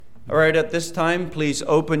All right, at this time, please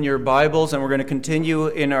open your Bibles, and we're going to continue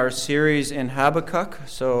in our series in Habakkuk.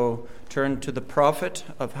 So turn to the prophet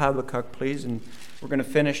of Habakkuk, please, and we're going to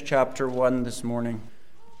finish chapter 1 this morning.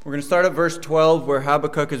 We're going to start at verse 12, where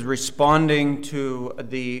Habakkuk is responding to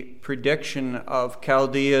the prediction of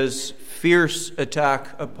Chaldea's fierce attack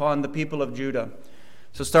upon the people of Judah.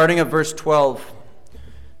 So starting at verse 12,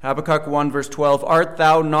 Habakkuk 1, verse 12, "Art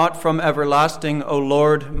thou not from everlasting, O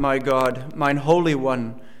Lord my God, mine Holy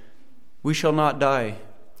One? We shall not die.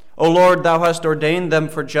 O Lord, thou hast ordained them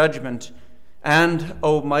for judgment, and,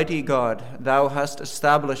 O mighty God, thou hast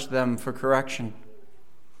established them for correction.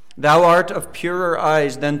 Thou art of purer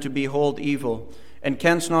eyes than to behold evil, and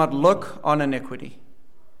canst not look on iniquity.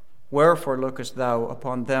 Wherefore lookest thou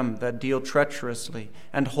upon them that deal treacherously,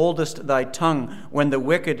 and holdest thy tongue when the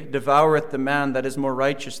wicked devoureth the man that is more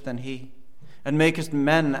righteous than he, and makest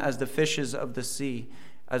men as the fishes of the sea,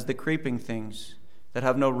 as the creeping things, that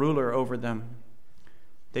have no ruler over them.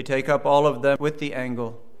 They take up all of them with the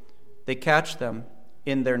angle. They catch them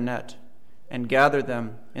in their net, and gather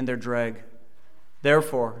them in their drag.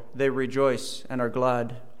 Therefore they rejoice and are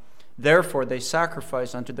glad. Therefore they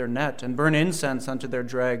sacrifice unto their net, and burn incense unto their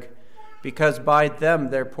drag, because by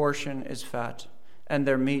them their portion is fat, and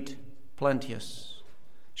their meat plenteous.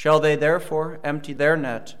 Shall they therefore empty their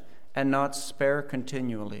net, and not spare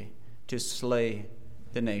continually to slay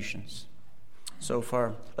the nations?" So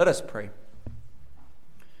far, let us pray.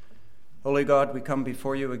 Holy God, we come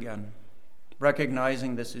before you again,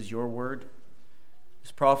 recognizing this is your word,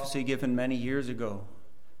 this prophecy given many years ago,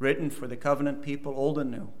 written for the covenant people, old and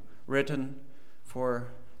new, written for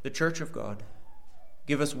the church of God.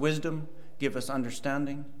 Give us wisdom, give us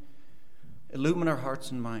understanding, illumine our hearts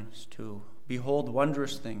and minds to behold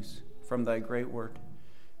wondrous things from thy great word.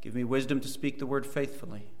 Give me wisdom to speak the word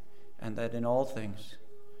faithfully, and that in all things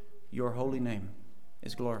your holy name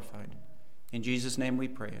is glorified. In Jesus' name we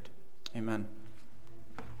pray it. Amen.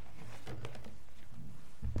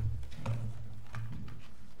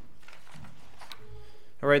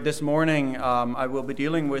 All right, this morning I will be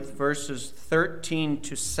dealing with verses 13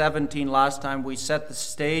 to 17. Last time we set the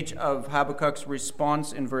stage of Habakkuk's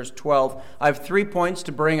response in verse 12. I have 3 points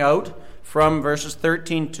to bring out from verses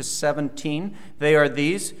 13 to 17. They are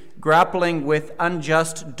these: grappling with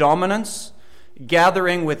unjust dominance,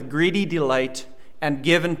 gathering with greedy delight, and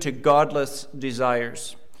given to godless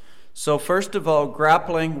desires. So first of all,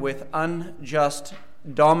 grappling with unjust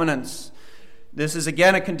dominance. This is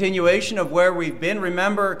again a continuation of where we've been.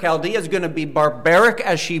 Remember, Chaldea is going to be barbaric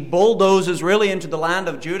as she bulldozes really into the land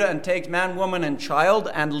of Judah and takes man, woman, and child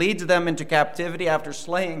and leads them into captivity after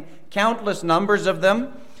slaying countless numbers of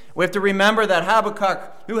them. We have to remember that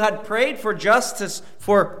Habakkuk, who had prayed for justice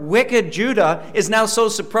for wicked Judah, is now so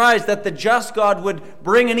surprised that the just God would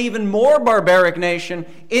bring an even more barbaric nation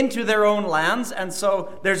into their own lands. And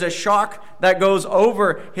so there's a shock that goes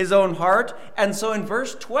over his own heart. And so in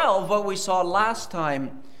verse 12, what we saw last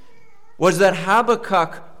time was that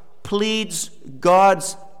Habakkuk pleads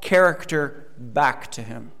God's character back to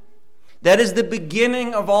him. That is the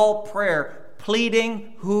beginning of all prayer,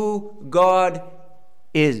 pleading who God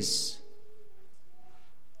is.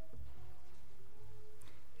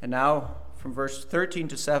 And now, from verse 13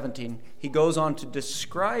 to 17, he goes on to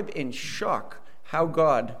describe in shock how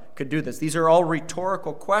God could do this. These are all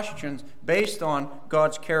rhetorical questions based on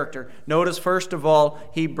God's character. Notice, first of all,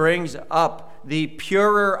 he brings up the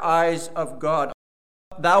purer eyes of God.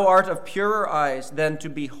 Thou art of purer eyes than to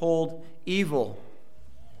behold evil.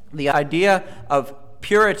 The idea of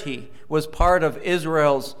purity was part of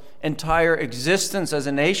Israel's entire existence as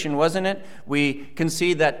a nation, wasn't it? We can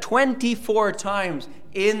see that 24 times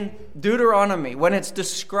in Deuteronomy, when it's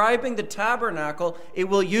describing the tabernacle, it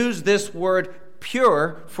will use this word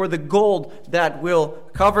pure for the gold that will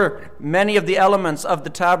cover many of the elements of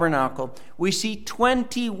the tabernacle. We see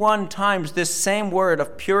 21 times this same word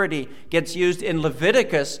of purity gets used in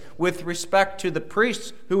Leviticus with respect to the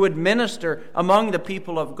priests who would minister among the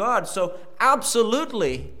people of God. So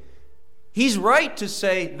absolutely, he's right to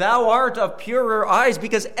say, thou art of purer eyes,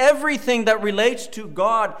 because everything that relates to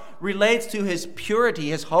God relates to his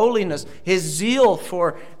purity, his holiness, his zeal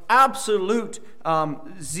for absolute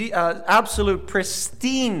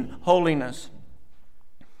pristine holiness.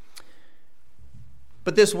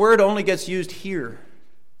 But this word only gets used here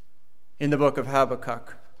in the book of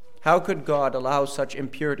Habakkuk. How could God allow such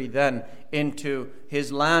impurity then into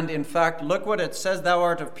his land? In fact, look what it says, thou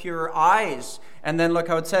art of pure eyes. And then look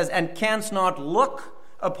how it says, and canst not look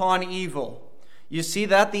upon evil. You see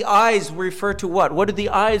that? The eyes refer to what? What do the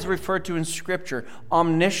eyes refer to in Scripture?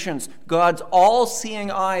 Omniscience, God's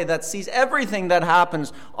all-seeing eye that sees everything that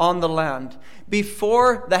happens on the land.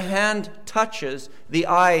 Before the hand touches, the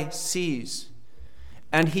eye sees.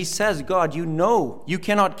 And he says, God, you know, you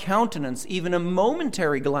cannot countenance even a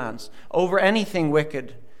momentary glance over anything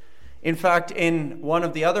wicked. In fact, in one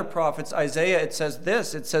of the other prophets, Isaiah, it says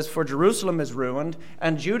this. It says, for Jerusalem is ruined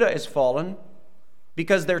and Judah is fallen,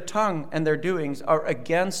 because their tongue and their doings are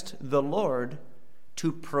against the Lord,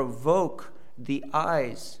 to provoke the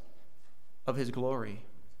eyes of his glory.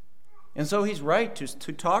 And so he's right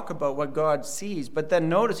to talk about what God sees. But then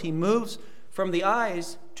notice he moves from the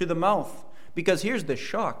eyes to the mouth. Because here's the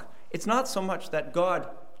shock. It's not so much that God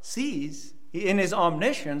sees in his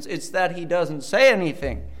omniscience, it's that he doesn't say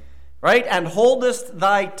anything. Right? And holdest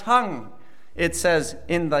thy tongue, it says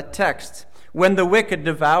in the text, when the wicked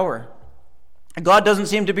devour. God doesn't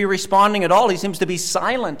seem to be responding at all. He seems to be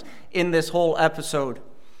silent in this whole episode.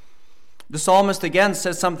 The psalmist again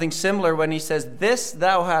says something similar when he says, this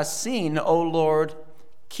thou hast seen, O Lord,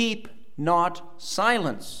 keep not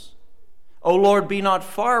silence. O Lord, be not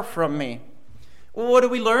far from me. Well, what do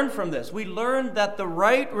we learn from this? We learn that the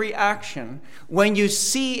right reaction when you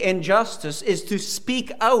see injustice is to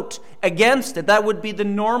speak out against it. That would be the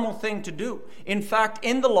normal thing to do. In fact,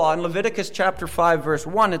 in the law, in Leviticus chapter 5, verse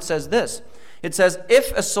 1, it says this. It says,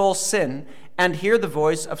 if a soul sin and hear the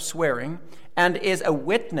voice of swearing and is a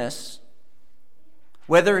witness,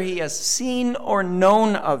 whether he has seen or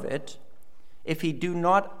known of it, if he do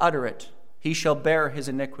not utter it, he shall bear his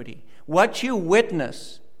iniquity. What you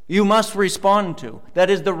witness, you must respond to.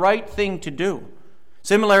 That is the right thing to do.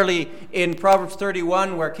 Similarly, in Proverbs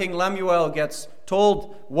 31, where King Lemuel gets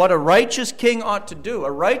told what a righteous king ought to do,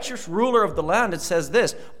 a righteous ruler of the land, it says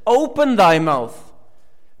this, open thy mouth,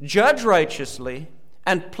 judge righteously,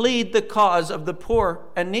 and plead the cause of the poor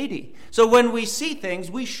and needy. So when we see things,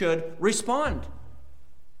 we should respond.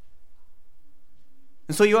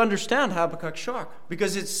 And so you understand Habakkuk's shock,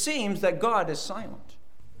 because it seems that God is silent.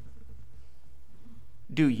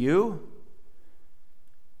 Do you?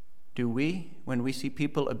 Do we, when we see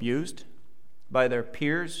people abused by their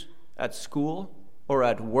peers at school or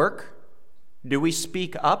at work, do we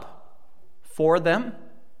speak up for them?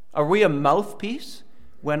 Are we a mouthpiece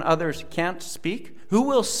when others can't speak? Who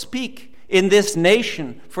will speak in this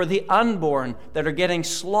nation for the unborn that are getting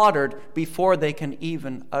slaughtered before they can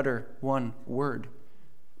even utter one word?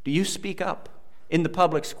 Do you speak up in the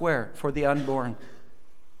public square for the unborn?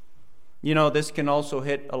 You know, this can also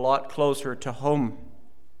hit a lot closer to home.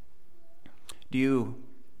 Do you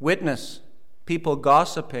witness people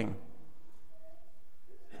gossiping?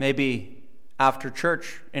 Maybe after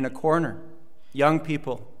church in a corner, young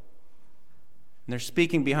people. And they're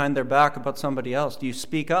speaking behind their back about somebody else. Do you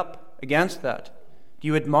speak up against that? Do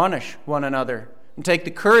you admonish one another and take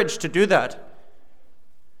the courage to do that?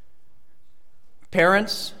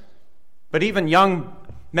 Parents, but even young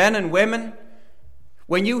men and women,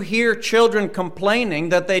 when you hear children complaining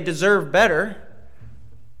that they deserve better,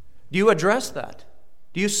 do you address that?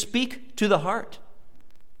 Do you speak to the heart?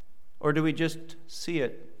 Or do we just see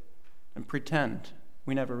it and pretend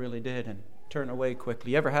we never really did and turn away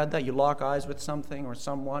quickly? You ever had that? You lock eyes with something or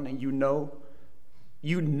someone and you know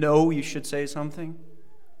you should say something,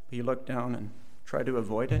 but you look down and try to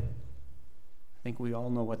avoid it? I think we all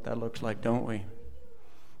know what that looks like, don't we?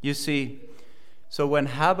 You see, so when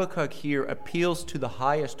Habakkuk here appeals to the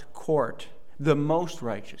highest court, the most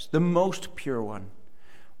righteous, the most pure one,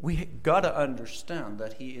 we got to understand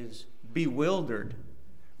that he is bewildered,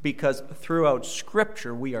 because throughout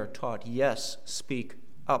Scripture we are taught, yes, speak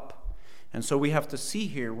up. And so we have to see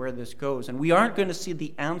here where this goes. And we aren't going to see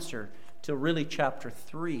the answer till really chapter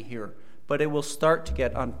 3 here, but it will start to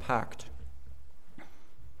get unpacked.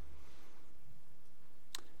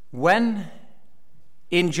 When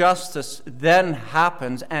injustice then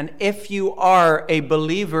happens, and if you are a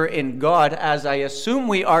believer in God, as I assume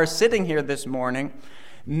we are sitting here this morning,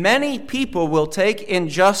 many people will take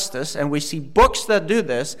injustice, and we see books that do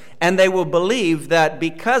this, and they will believe that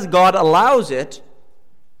because God allows it,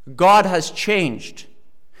 God has changed.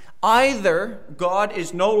 Either God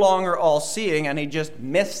is no longer all-seeing and he just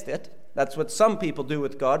missed it. That's what some people do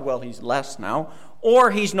with God. Well, he's less now.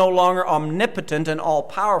 Or he's no longer omnipotent and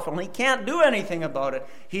all-powerful, and he can't do anything about it.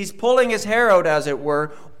 He's pulling his hair out, as it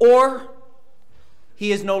were. Or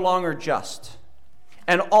he is no longer just.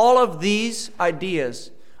 And all of these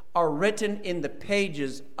ideas are written in the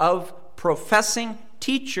pages of professing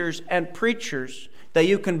teachers and preachers that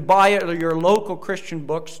you can buy at your local Christian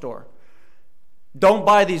bookstore. Don't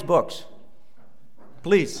buy these books.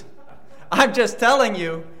 Please. I'm just telling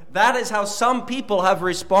you That is how some people have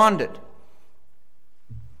responded.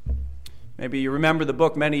 Maybe you remember the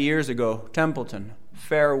book many years ago, Templeton,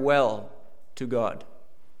 Farewell to God.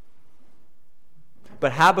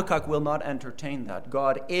 But Habakkuk will not entertain that.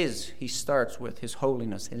 God is, he starts with, his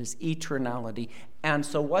holiness and his eternality. And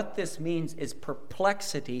so what this means is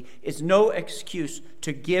perplexity is no excuse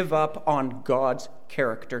to give up on God's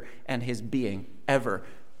character and his being, ever.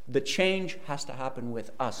 The change has to happen with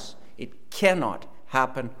us. It cannot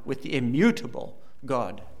happen with the immutable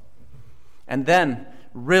God. And then,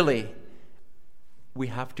 really, we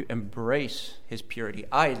have to embrace his purity.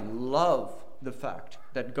 I love the fact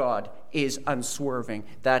that God is unswerving,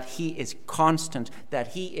 that he is constant, that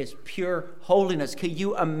he is pure holiness. Can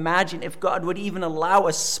you imagine if God would even allow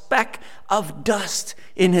a speck of dust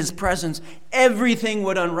in his presence? Everything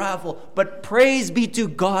would unravel. But praise be to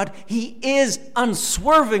God, he is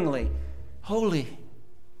unswervingly holy.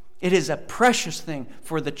 It is a precious thing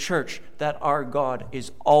for the church that our God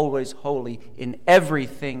is always holy in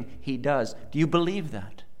everything he does. Do you believe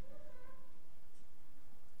that?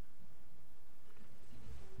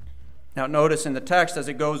 Now notice in the text as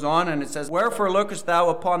it goes on, and it says, "Wherefore lookest thou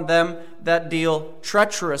upon them that deal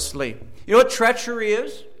treacherously?" You know what treachery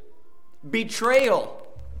is? Betrayal.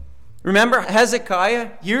 Remember,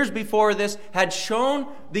 Hezekiah, years before this, had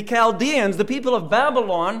shown the Chaldeans, the people of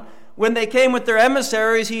Babylon, when they came with their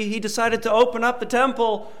emissaries, he decided to open up the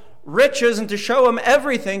temple riches and to show them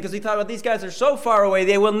everything, because he thought, well, these guys are so far away,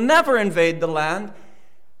 they will never invade the land.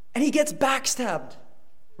 And he gets backstabbed,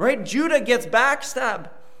 right? Judah gets backstabbed.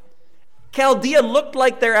 Chaldea looked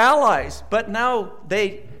like their allies, but now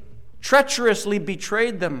they treacherously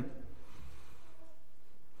betrayed them.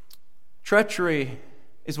 Treachery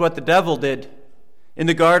is what the devil did in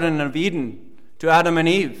the Garden of Eden to Adam and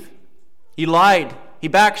Eve. He lied. He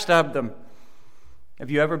backstabbed them. Have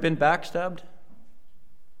you ever been backstabbed?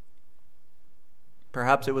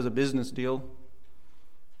 Perhaps it was a business deal.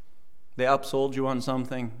 They upsold you on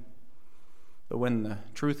something, but when the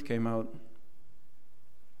truth came out,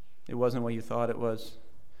 it wasn't what you thought it was.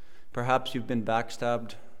 Perhaps you've been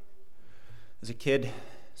backstabbed as a kid.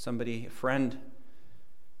 Somebody, a friend,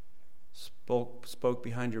 spoke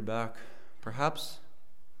behind your back. Perhaps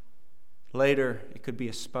later it could be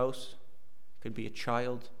a spouse, it could be a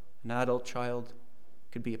child, an adult child,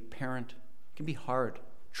 it could be a parent. It can be hard.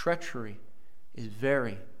 Treachery is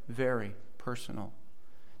very, very personal.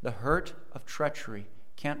 The hurt of treachery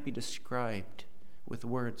can't be described with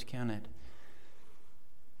words, can it?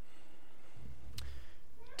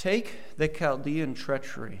 Take the Chaldean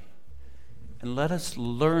treachery and let us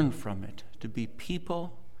learn from it to be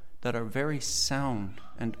people that are very sound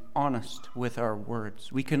and honest with our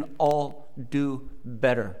words. We can all do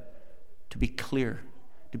better, to be clear,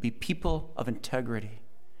 to be people of integrity.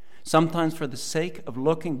 Sometimes for the sake of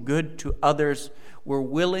looking good to others, we're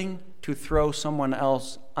willing to throw someone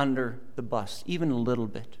else under the bus, even a little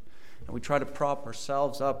bit. And we try to prop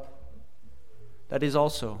ourselves up. That is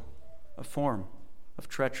also a form of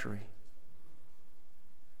treachery.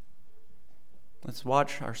 Let's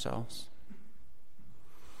watch ourselves.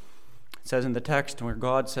 It says in the text where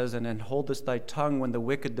God says, "And holdest thy tongue when the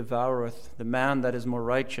wicked devoureth the man that is more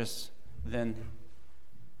righteous than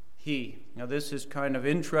he." Now this is kind of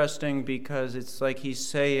interesting because it's like he's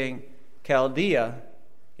saying Chaldea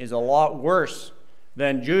is a lot worse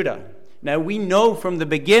than Judah. Now we know from the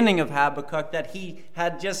beginning of Habakkuk that he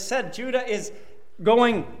had just said Judah is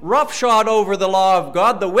going roughshod over the law of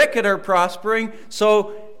God. The wicked are prospering.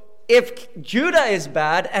 So if Judah is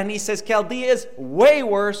bad, and he says Chaldea is way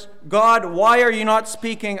worse, God, why are you not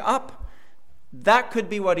speaking up? That could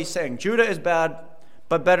be what he's saying. Judah is bad,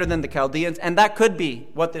 but better than the Chaldeans. And that could be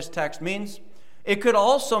what this text means. It could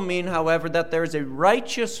also mean, however, that there is a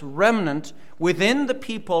righteous remnant within the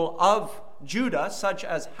people of Judah, such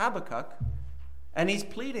as Habakkuk, and he's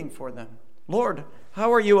pleading for them. Lord,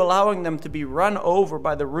 how are you allowing them to be run over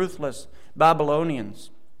by the ruthless Babylonians?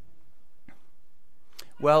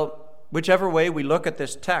 Well, whichever way we look at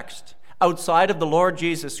this text, outside of the Lord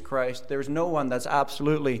Jesus Christ, there's no one that's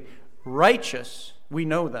absolutely righteous. We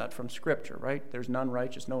know that from Scripture, right? There's none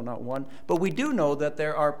righteous, no, not one. But we do know that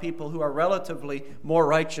there are people who are relatively more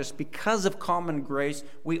righteous because of common grace.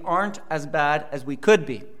 We aren't as bad as we could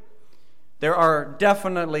be. There are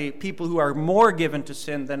definitely people who are more given to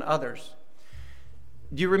sin than others.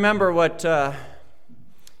 Do you remember what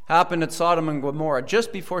happened at Sodom and Gomorrah?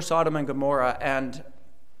 Just before Sodom and Gomorrah, and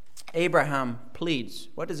Abraham pleads.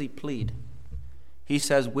 What does he plead? He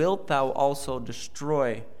says, "Wilt thou also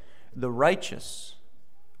destroy the righteous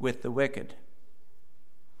with the wicked?"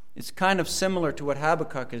 It's kind of similar to what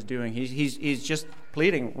Habakkuk is doing. He's just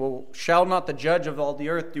pleading, well, shall not the judge of all the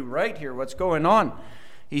earth do right here? What's going on?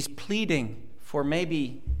 He's pleading for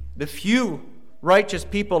maybe the few righteous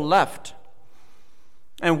people left.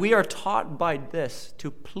 And we are taught by this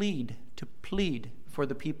to plead for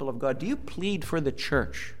the people of God. Do you plead for the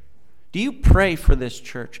church? Do you pray for this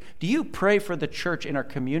church? Do you pray for the church in our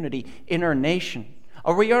community, in our nation?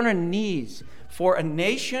 Are we on our knees for a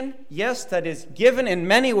nation, yes, that is given in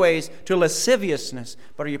many ways to lasciviousness,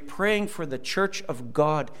 but are you praying for the church of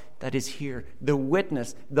God that is here, the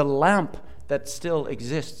witness, the lamp that still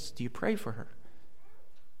exists? Do you pray for her?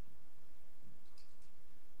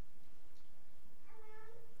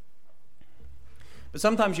 But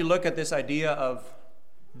sometimes you look at this idea of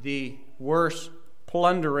the worse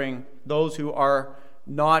plundering those who are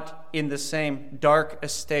not in the same dark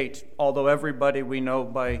estate, although everybody we know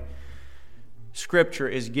by Scripture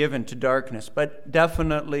is given to darkness. But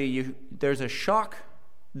definitely there's a shock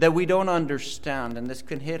that we don't understand, and this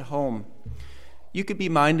can hit home. You could be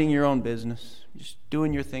minding your own business, just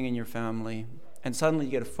doing your thing in your family, and suddenly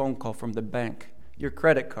you get a phone call from the bank. Your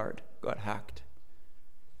credit card got hacked.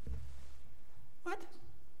 What?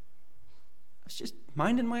 I was just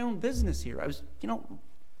minding my own business here. I was,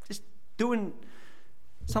 just doing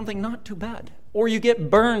something not too bad. Or you get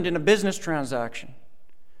burned in a business transaction.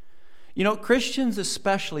 Christians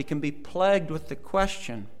especially can be plagued with the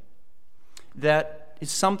question that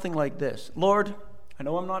is something like this. Lord, I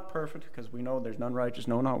know I'm not perfect, because we know there's none righteous,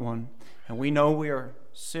 no, not one. And we know we are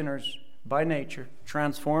sinners by nature,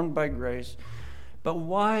 transformed by grace. But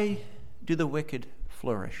why do the wicked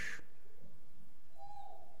flourish?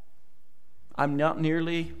 I'm not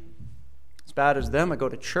nearly as bad as them. I go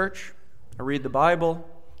to church. I read the Bible.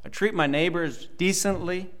 I treat my neighbors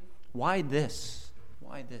decently. Why this?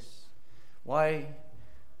 Why this? Why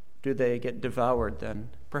do they get devoured then?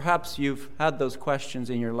 Perhaps you've had those questions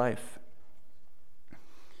in your life.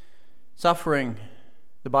 Suffering,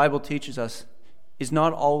 the Bible teaches us, is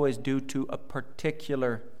not always due to a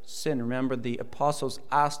particular sin. Remember, the apostles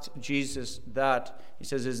asked Jesus that. He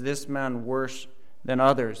says, is this man worse than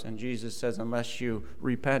others? And Jesus says, unless you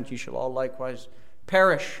repent, you shall all likewise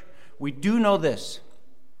perish. We do know this.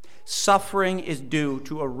 Suffering is due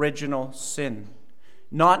to original sin,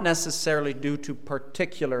 not necessarily due to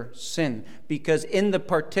particular sin, because in the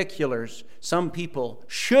particulars, some people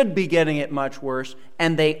should be getting it much worse,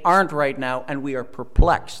 and they aren't right now, and we are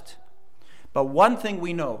perplexed. But one thing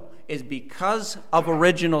we know is because of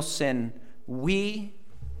original sin, we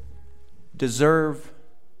deserve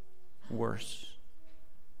worse.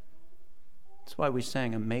 That's why we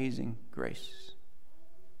sang Amazing Grace.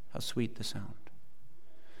 How sweet the sound.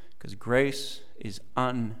 Because grace is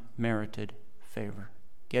unmerited favor.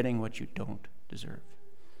 Getting what you don't deserve.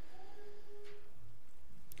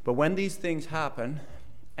 But when these things happen,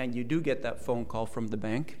 and you do get that phone call from the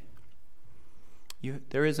bank,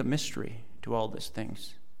 there is a mystery to all these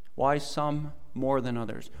things. Why some more than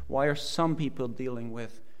others? Why are some people dealing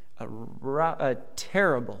with a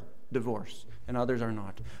terrible divorce and others are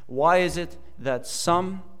not? Why is it that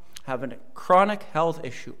some have a chronic health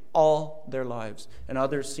issue all their lives and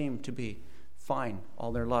others seem to be fine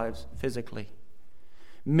all their lives physically?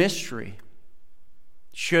 Mystery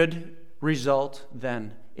should result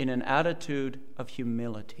then in an attitude of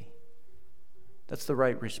humility. That's the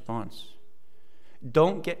right response.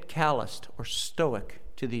 Don't get calloused or stoic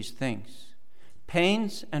to these things.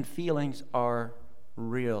 Pains and feelings are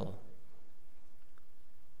real.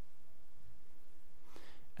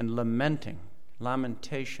 And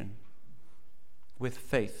lamentation with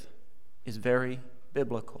faith is very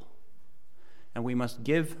biblical. And we must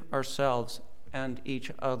give ourselves and each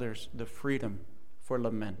other's the freedom for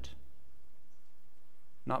lament.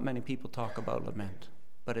 Not many people talk about lament,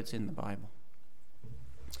 but it's in the Bible.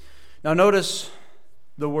 Now notice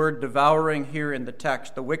the word devouring here in the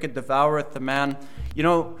text. The wicked devoureth the man.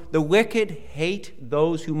 The wicked hate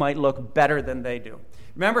those who might look better than they do.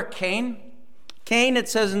 Remember Cain? Cain, it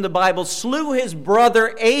says in the Bible, slew his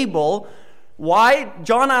brother Abel. Why?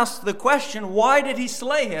 John asks the question, why did he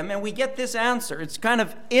slay him? And we get this answer. It's kind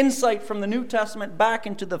of insight from the New Testament back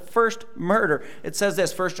into the first murder. It says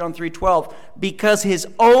this, 1 John 3:12, because his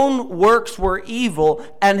own works were evil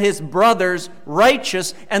and his brother's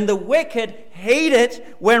righteous, and the wicked hate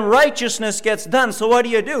it when righteousness gets done. So what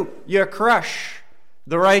do? You crush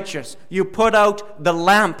the righteous. You put out the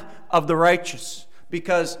lamp of the righteous,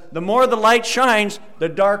 because the more the light shines, the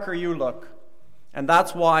darker you look. And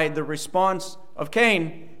that's why the response of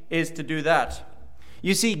Cain is to do that.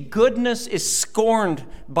 You see, goodness is scorned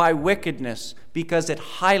by wickedness because it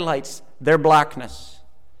highlights their blackness.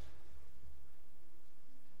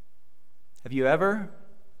 Have you ever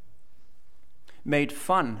made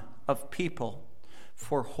fun of people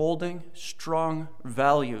for holding strong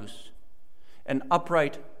values and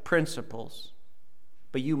upright principles,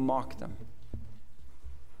 but you mock them?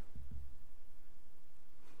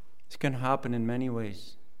 This can happen in many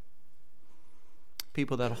ways.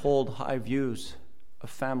 People that hold high views of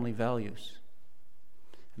family values,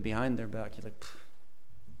 and behind their back you're like,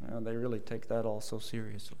 well, they really take that all so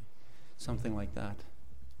seriously. Something like that.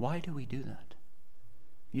 Why do we do that?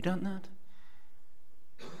 You done that?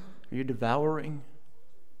 Are you devouring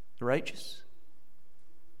the righteous?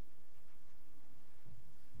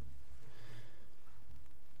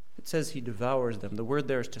 It says he devours them. The word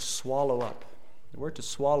there is to swallow up. The word to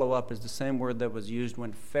swallow up is the same word that was used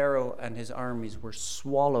when Pharaoh and his armies were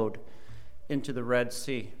swallowed into the Red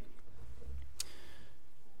Sea.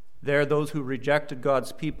 There, those who rejected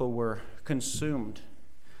God's people were consumed.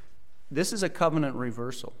 This is a covenant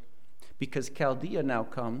reversal, because Chaldea now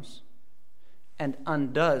comes and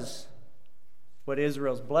undoes what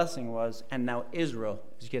Israel's blessing was, and now Israel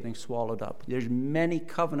is getting swallowed up. There's many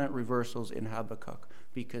covenant reversals in Habakkuk,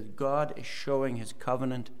 because God is showing his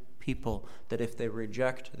covenant people that if they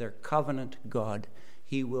reject their covenant God,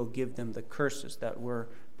 he will give them the curses that were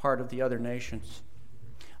part of the other nations.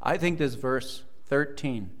 I think this verse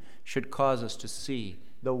 13 should cause us to see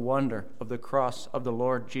the wonder of the cross of the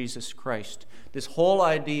Lord Jesus Christ. This whole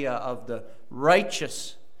idea of the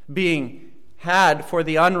righteous being had for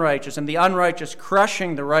the unrighteous and the unrighteous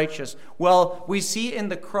crushing the righteous. Well, we see in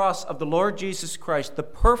the cross of the Lord Jesus Christ the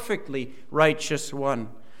perfectly righteous one.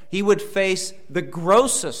 He would face the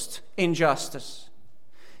grossest injustice.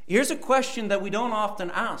 Here's a question that we don't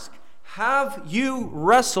often ask. Have you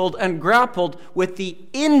wrestled and grappled with the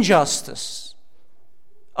injustice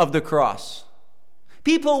of the cross?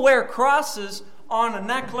 People wear crosses on a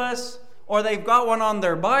necklace, or they've got one on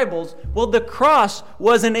their Bibles. Well, the cross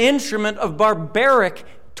was an instrument of barbaric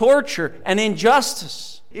torture and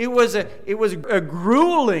injustice. It was a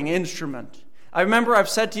grueling instrument. I remember I've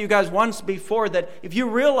said to you guys once before that if you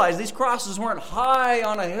realize these crosses weren't high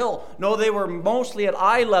on a hill. No, they were mostly at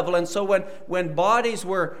eye level. And so when bodies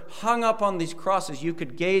were hung up on these crosses, you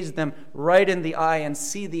could gaze them right in the eye and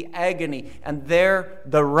see the agony. And there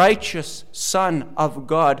the righteous Son of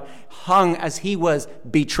God hung as he was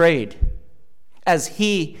betrayed. As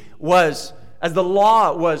the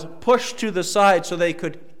law was pushed to the side so they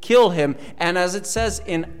could kill him. And as it says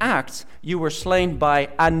in Acts, you were slain by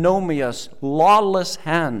Anomius, lawless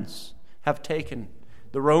hands have taken.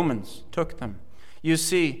 The Romans took them. You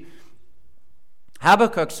see,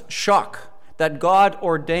 Habakkuk's shock that God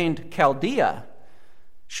ordained Chaldea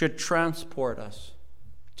should transport us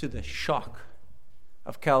to the shock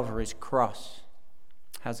of Calvary's cross.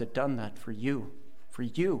 Has it done that for you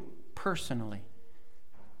personally?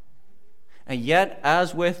 And yet,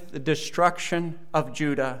 as with the destruction of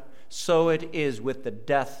Judah, so it is with the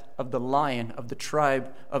death of the Lion of the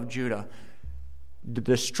tribe of Judah. The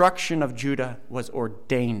destruction of Judah was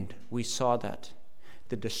ordained. We saw that.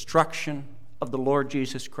 The destruction of the Lord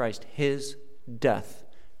Jesus Christ, his death,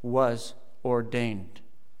 was ordained.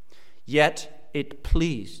 Yet it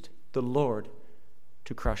pleased the Lord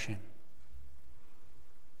to crush him.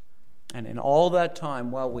 And in all that time,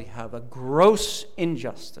 while we have a gross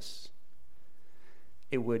injustice,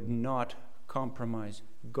 it would not compromise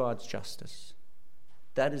God's justice.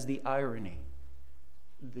 That is the irony,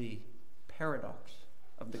 the paradox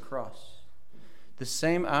of the cross. The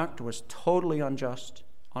same act was totally unjust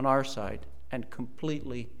on our side and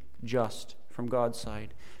completely just from God's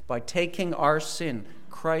side. By taking our sin,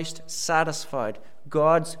 Christ satisfied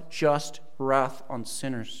God's just wrath on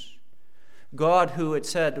sinners. God, who it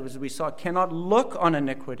said, as we saw, cannot look on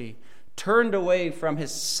iniquity, turned away from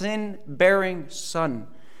his sin-bearing Son,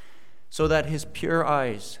 so that his pure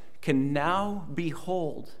eyes can now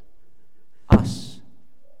behold us.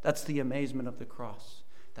 That's the amazement of the cross,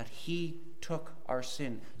 that he took our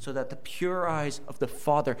sin, so that the pure eyes of the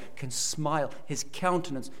Father can smile, his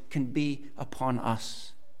countenance can be upon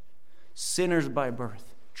us. Sinners by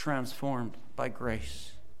birth, transformed by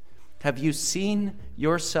grace. Have you seen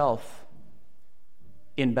yourself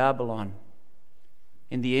in Babylon,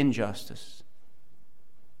 in the injustice?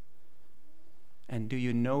 And do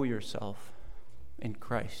you know yourself in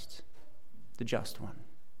Christ, the just one?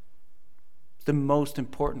 It's the most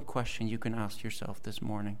important question you can ask yourself this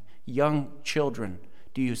morning. Young children,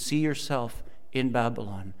 do you see yourself in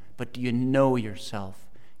Babylon, but do you know yourself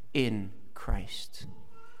in Christ?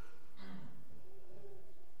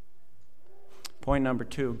 Point number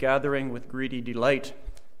 2, gathering with greedy delight.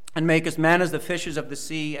 and makest man as the fishes of the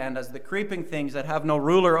sea and as the creeping things that have no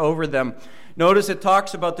ruler over them. Notice it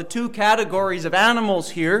talks about the two categories of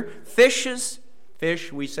animals here, fish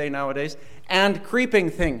we say nowadays, and creeping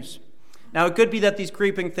things. Now it could be that these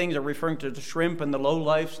creeping things are referring to the shrimp and the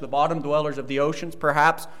lowlifes, the bottom dwellers of the oceans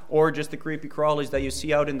perhaps, or just the creepy crawlies that you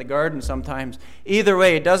see out in the garden sometimes. Either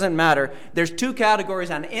way, it doesn't matter. There's two categories,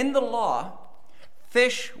 and in the law,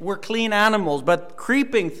 fish were clean animals, but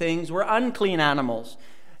creeping things were unclean animals.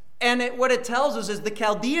 And what it tells us is the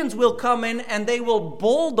Chaldeans will come in and they will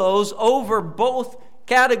bulldoze over both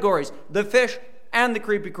categories, the fish and the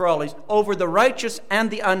creepy crawlies, over the righteous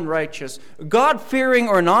and the unrighteous. God-fearing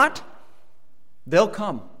or not, they'll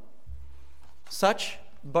come. Such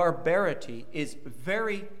barbarity is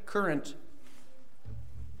very current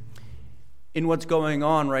in what's going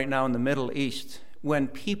on right now in the Middle East, when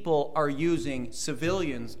people are using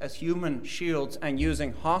civilians as human shields and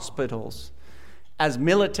using hospitals as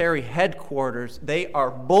military headquarters. They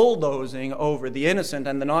are bulldozing over the innocent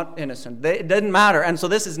and the not innocent. It doesn't matter. And so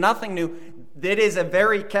this is nothing new. It is a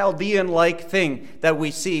very Chaldean-like thing that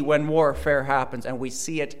we see when warfare happens, and we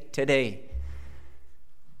see it today.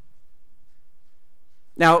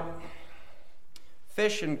 Now,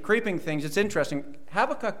 fish and creeping things, it's interesting.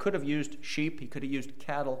 Habakkuk could have used sheep, he could have used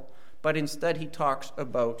cattle, but instead he talks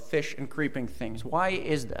about fish and creeping things. Why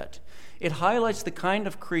is that? It highlights the kind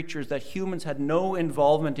of creatures that humans had no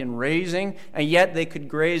involvement in raising, and yet they could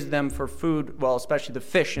graze them for food, well, especially the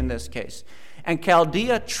fish in this case. And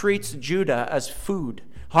Chaldea treats Judah as food,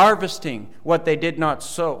 harvesting what they did not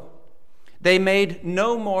sow. They made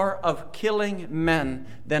no more of killing men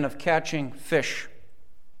than of catching fish.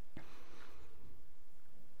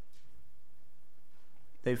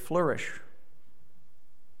 They flourish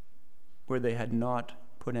where they had not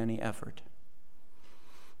put any effort.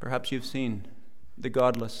 Perhaps you've seen the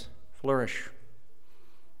godless flourish.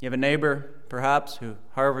 You have a neighbor, perhaps, who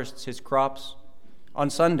harvests his crops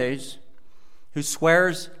on Sundays, who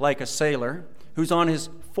swears like a sailor, who's on his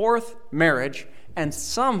fourth marriage, and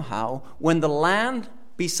somehow, when the land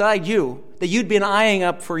beside you, that you'd been eyeing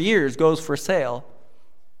up for years, goes for sale,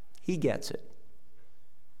 he gets it.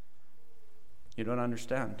 You don't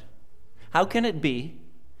understand. How can it be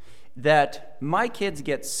that my kids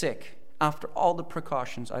get sick after all the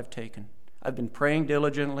precautions I've taken? I've been praying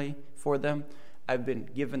diligently for them. I've been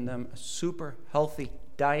giving them a super healthy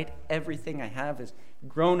diet. Everything I have is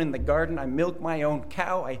grown in the garden. I milk my own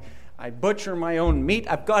cow. I butcher my own meat.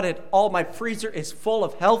 I've got it all. My freezer is full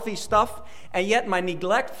of healthy stuff. And yet my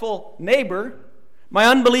neglectful neighbor, my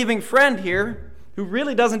unbelieving friend here, who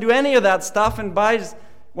really doesn't do any of that stuff and buys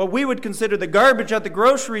what we would consider the garbage at the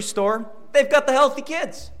grocery store, they've got the healthy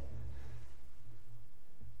kids.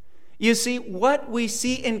 You see, what we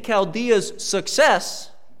see in Chaldea's success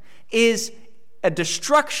is a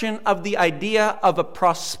destruction of the idea of a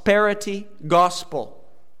prosperity gospel.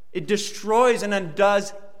 It destroys and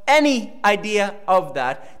undoes any idea of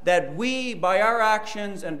that we, by our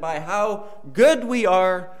actions and by how good we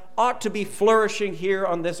are, ought to be flourishing here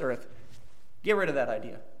on this earth. Get rid of that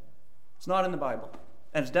idea. It's not in the Bible.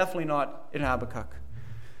 And it's definitely not in Habakkuk.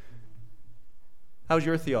 How's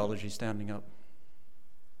your theology standing up?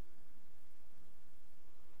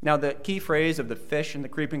 Now, the key phrase of the fish and the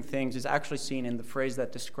creeping things is actually seen in the phrase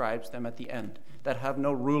that describes them at the end, that have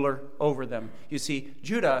no ruler over them. You see,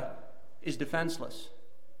 Judah is defenseless.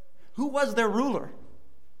 Who was their ruler?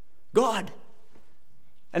 God.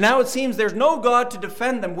 And now it seems there's no God to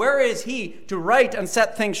defend them. Where is he to right and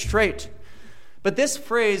set things straight? But this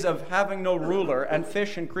phrase of having no ruler and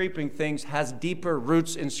fish and creeping things has deeper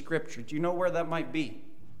roots in Scripture. Do you know where that might be?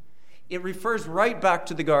 It refers right back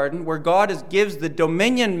to the garden where God gives the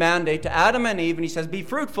dominion mandate to Adam and Eve, and he says, be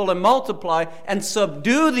fruitful and multiply and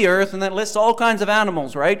subdue the earth, and then lists all kinds of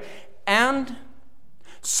animals, right? And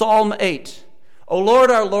Psalm 8, O Lord,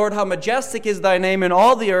 our Lord, how majestic is thy name in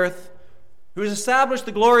all the earth, who has established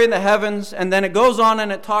the glory in the heavens. And then it goes on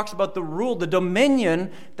and it talks about the rule, the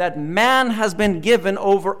dominion that man has been given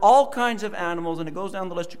over all kinds of animals. And it goes down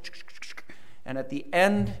the list. And at the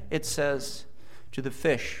end it says, to the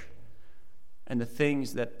fish and the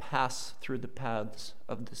things that pass through the paths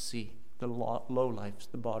of the sea, the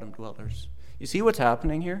lowlifes, the bottom dwellers. You see what's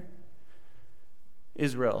happening here?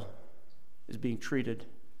 Israel is being treated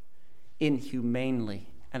inhumanely.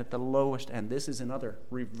 And at the lowest end, this is another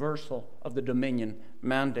reversal of the dominion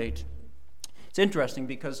mandate. It's interesting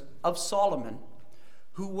because of Solomon,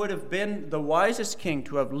 who would have been the wisest king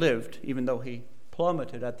to have lived, even though he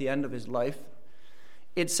plummeted at the end of his life,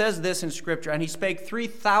 it says this in Scripture, and he spake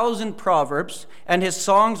 3,000 proverbs, and his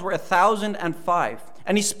songs were 1,005.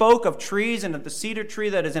 And he spoke of trees, and of the cedar tree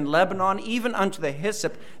that is in Lebanon, even unto the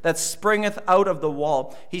hyssop that springeth out of the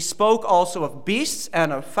wall. He spoke also of beasts,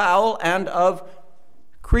 and of fowl, and of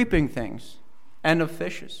creeping things, and of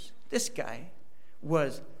fishes. This guy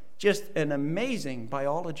was just an amazing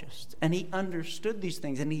biologist, and he understood these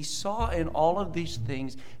things, and he saw in all of these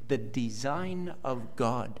things the design of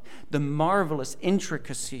God, the marvelous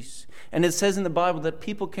intricacies. And it says in the Bible that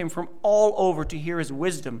people came from all over to hear his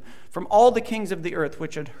wisdom, from all the kings of the earth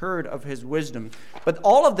which had heard of his wisdom. But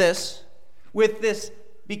all of this, with this,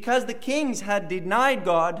 because the kings had denied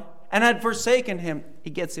God and had forsaken him,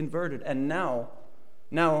 it gets inverted. And now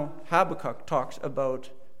Habakkuk talks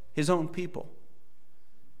about his own people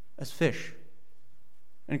as fish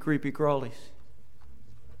and creepy crawlies.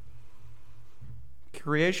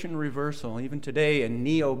 Creation reversal, even today in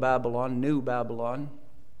Neo-Babylon, New Babylon,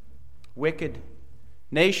 wicked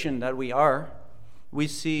nation that we are, we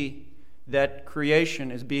see that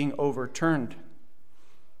creation is being overturned.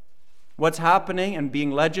 What's happening and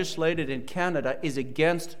being legislated in Canada is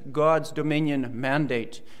against God's dominion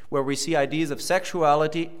mandate, where we see ideas of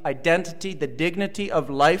sexuality, identity, the dignity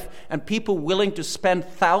of life, and people willing to spend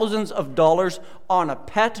thousands of dollars on a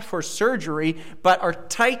pet for surgery, but are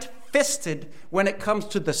tight-fisted when it comes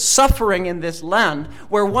to the suffering in this land,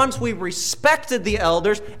 where once we respected the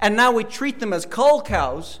elders and now we treat them as cull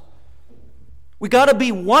cows. We got to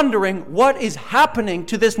be wondering what is happening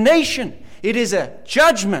to this nation. It is a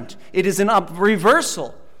judgment. It is a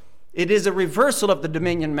reversal. It is a reversal of the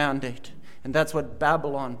dominion mandate. And that's what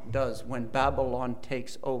Babylon does when Babylon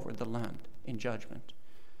takes over the land in judgment.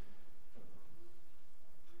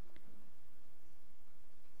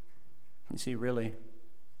 You see, really,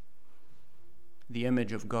 the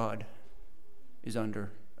image of God is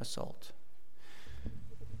under assault.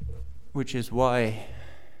 Which is why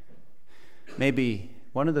maybe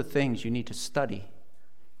one of the things you need to study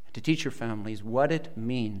to teach your families what it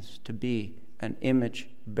means to be an image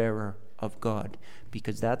bearer of God,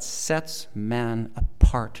 because that sets man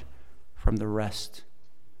apart from the rest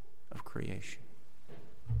of creation.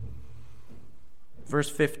 Verse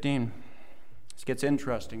 15, this gets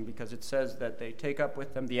interesting because it says that they take up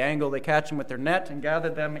with them the angle, they catch them with their net and gather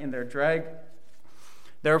them in their drag.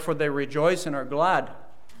 Therefore they rejoice and are glad.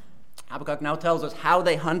 Habakkuk now tells us how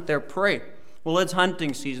they hunt their prey. Well, it's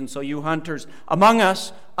hunting season, so you hunters among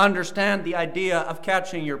us understand the idea of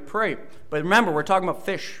catching your prey. But remember, we're talking about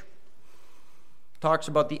fish. It talks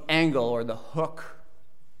about the angle or the hook.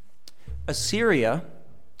 Assyria,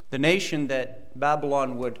 the nation that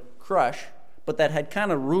Babylon would crush, but that had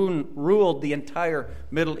kind of ruled the entire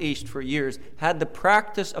Middle East for years, had the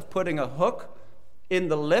practice of putting a hook in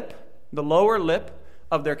the lip, the lower lip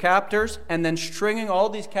of their captors, and then stringing all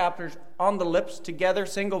these captors on the lips together,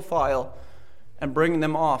 single file, and bringing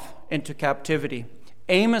them off into captivity.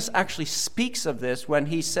 Amos actually speaks of this when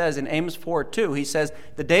he says in Amos 4:2, he says,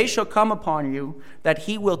 "The day shall come upon you that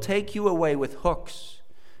he will take you away with hooks,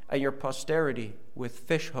 and your posterity with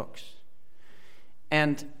fish hooks."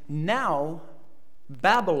 And now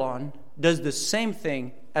Babylon does the same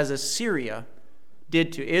thing as Assyria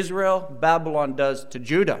did to Israel, Babylon does to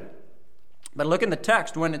Judah. But look in the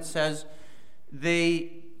text when it says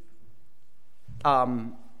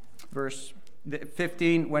verse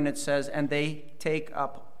 15, when it says, "And they take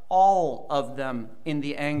up all of them in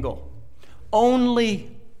the angle."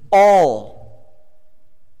 Only all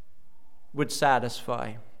would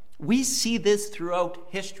satisfy. We see this throughout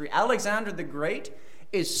history. Alexander the Great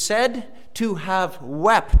is said to have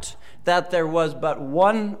wept that there was but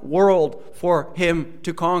one world for him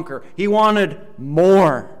to conquer. He wanted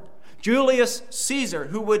more. Julius Caesar,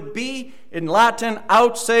 who would be in Latin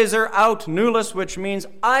aut Caesar aut nullus, which means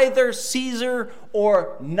either Caesar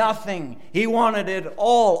or nothing. He wanted it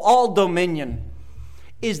all dominion.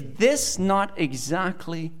 Is this not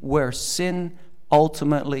exactly where sin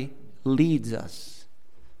ultimately leads us?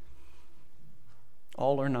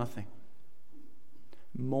 All or nothing.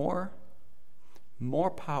 More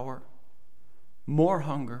power, more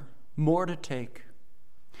hunger, more to take.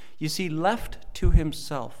 You see, left to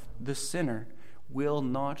himself, the sinner will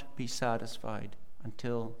not be satisfied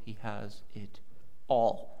until he has it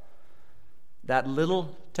all. That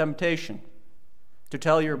little temptation to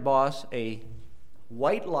tell your boss a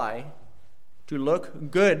white lie, to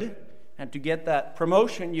look good, and to get that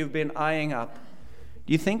promotion you've been eyeing up,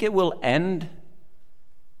 do you think it will end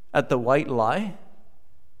at the white lie?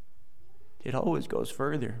 It always goes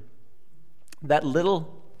further. That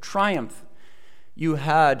little triumph you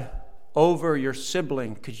had over your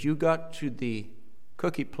sibling because you got to the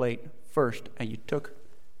cookie plate first and you took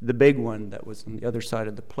the big one that was on the other side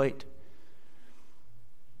of the plate,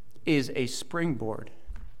 is a springboard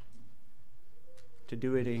to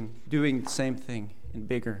doing the same thing in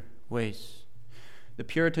bigger ways. The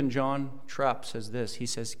Puritan John Trapp says this. He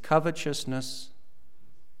says, covetousness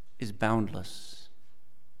is boundless,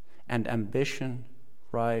 and ambition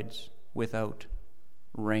rides without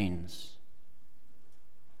reins.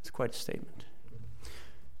 It's quite a statement.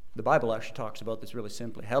 The Bible actually talks about this really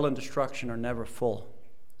simply. Hell and destruction are never full,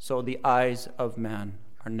 so the eyes of man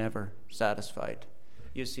are never satisfied.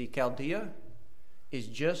 You see, Chaldea is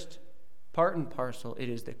just part and parcel. It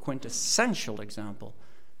is the quintessential example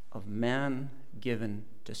of man given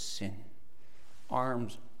to sin.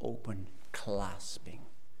 Arms open, clasping,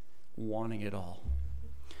 wanting it all.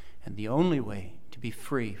 And the only way to be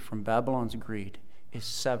free from Babylon's greed is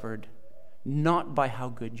severed not by how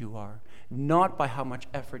good you are, not by how much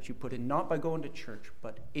effort you put in, not by going to church,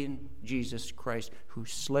 but in Jesus Christ, who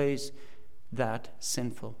slays that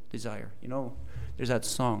sinful desire. You know, there's that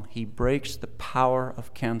song, he breaks the power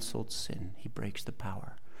of canceled sin. He breaks the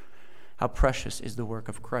power. How precious is the work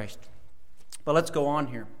of Christ. But let's go on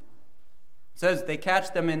here. It says, they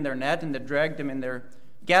catch them in their net and they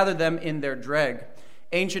gather them in their drag.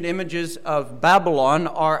 Ancient images of Babylon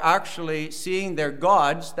are actually seeing their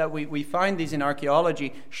gods, that we find these in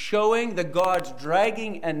archaeology, showing the gods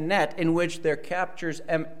dragging a net in which their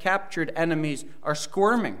captured enemies are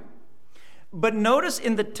squirming. But notice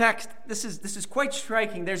in the text, this is quite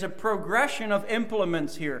striking. There's a progression of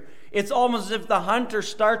implements here. It's almost as if the hunter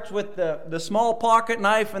starts with the small pocket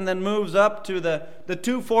knife and then moves up to the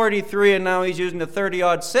 243, and now he's using the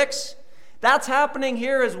 30-06. That's happening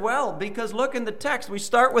here as well, because look in the text. We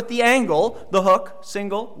start with the angle, the hook,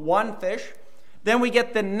 single, one fish. Then we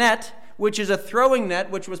get the net, which is a throwing net,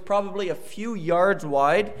 which was probably a few yards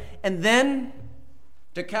wide. And then,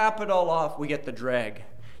 to cap it all off, we get the drag.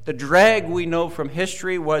 The drag, we know from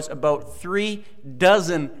history, was about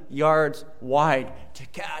 36 yards wide to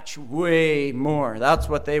catch way more. That's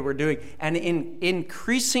what they were doing. And in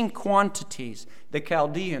increasing quantities, the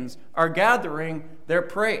Chaldeans are gathering their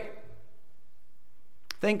prey.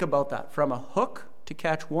 Think about that. From a hook to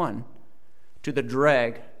catch one, to the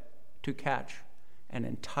drag to catch an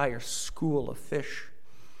entire school of fish.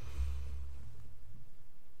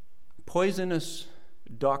 Poisonous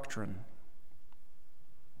doctrine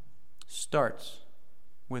starts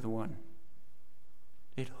with one.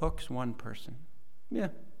 It hooks one person. Yeah,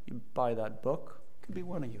 you buy that book. Could be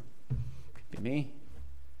one of you. Could be me.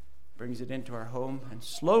 Brings it into our home, and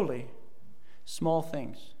slowly, small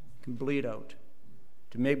things can bleed out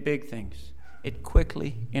to make big things. It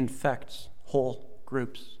quickly infects whole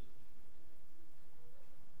groups.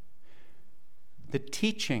 The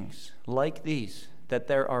teachings like these, that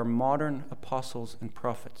there are modern apostles and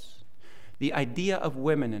prophets, the idea of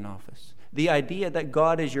women in office, the idea that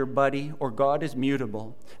God is your buddy or God is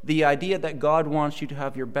mutable, the idea that God wants you to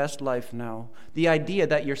have your best life now, the idea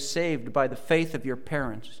that you're saved by the faith of your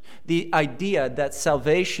parents, the idea that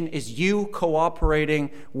salvation is you cooperating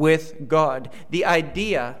with God, the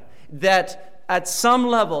idea that at some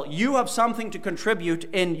level you have something to contribute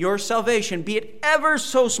in your salvation, be it ever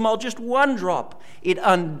so small, just one drop. It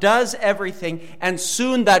undoes everything, and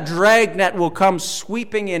soon that dragnet will come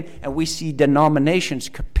sweeping in, and we see denominations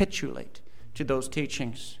capitulate to those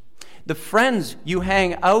teachings. The friends you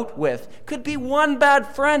hang out with could be one bad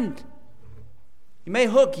friend. He may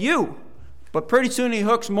hook you, but pretty soon he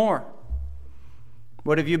hooks more.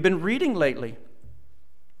 What have you been reading lately?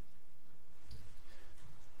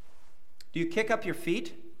 Do you kick up your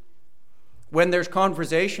feet when there's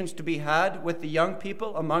conversations to be had with the young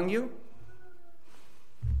people among you?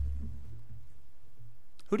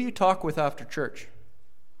 Who do you talk with after church?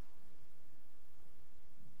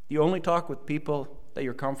 Do you only talk with people that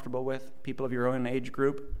you're comfortable with, people of your own age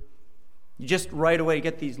group? You just right away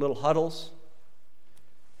get these little huddles,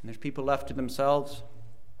 and there's people left to themselves.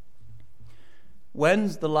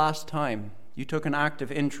 When's the last time you took an active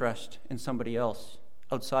interest in somebody else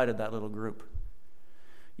outside of that little group?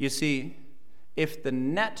 You see, if the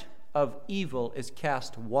net of evil is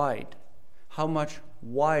cast wide, how much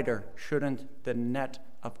wider shouldn't the net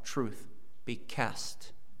of truth be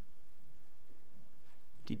cast?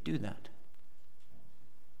 Do you do that?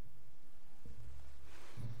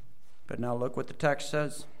 But now look what the text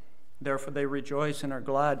says. Therefore they rejoice and are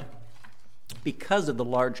glad because of the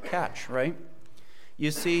large catch, right?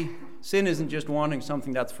 You see, sin isn't just wanting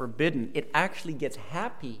something that's forbidden. It actually gets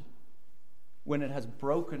happy when it has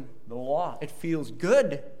broken the law. It feels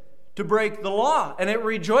good to break the law, and it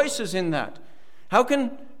rejoices in that. How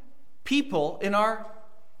can people in our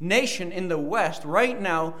nation in the West right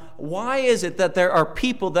now, why is it that there are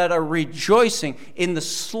people that are rejoicing in the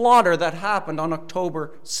slaughter that happened on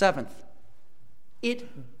October 7th?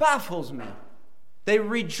 It baffles me. They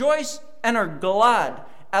rejoice and are glad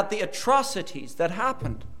at the atrocities that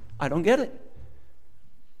happened. I don't get it.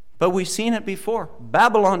 But we've seen it before.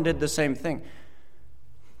 Babylon did the same thing.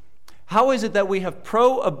 How is it that we have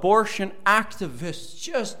pro-abortion activists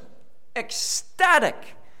just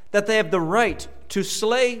ecstatic that they have the right to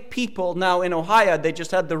slay people? Now in Ohio, they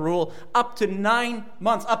just had the rule up to 9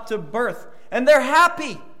 months, up to birth. And they're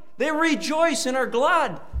happy. They rejoice and are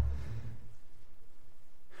glad.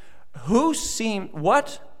 Who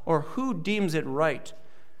deems it right?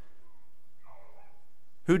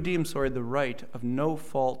 Who deems, the right of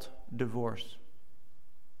no-fault divorce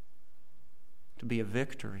to be a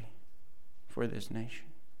victory for this nation?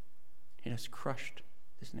 It has crushed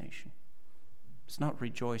this nation. It's not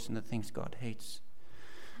rejoice in the things God hates.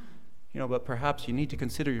 But perhaps you need to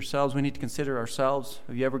consider yourselves. We need to consider ourselves.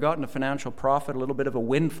 Have you ever gotten a financial profit, a little bit of a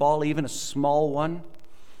windfall, even a small one?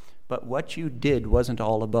 But what you did wasn't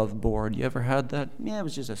all above board. You ever had that? Yeah, it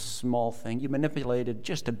was just a small thing. You manipulated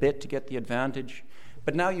just a bit to get the advantage.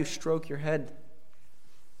 But now you stroke your head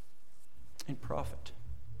in profit.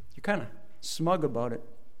 You're kind of smug about it.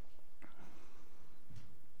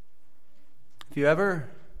 Have you ever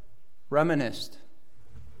reminisced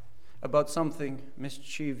about something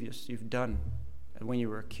mischievous you've done when you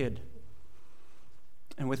were a kid?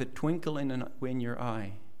 And with a twinkle in your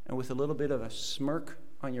eye, and with a little bit of a smirk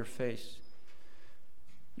on your face,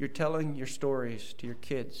 you're telling your stories to your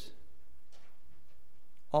kids,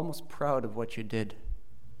 almost proud of what you did.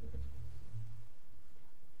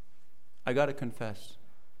 I got to confess,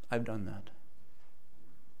 I've done that.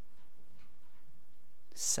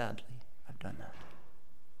 Sadly, I've done that.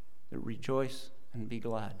 Rejoice and be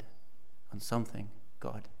glad on something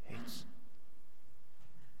God hates.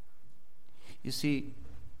 You see,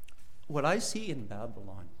 what I see in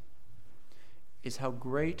Babylon is how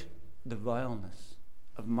great the vileness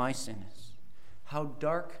of my sin is, how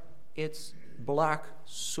dark its black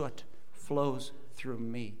soot flows through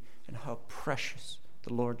me, and how precious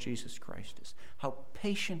the Lord Jesus Christ is, how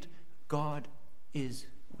patient God is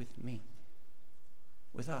with me,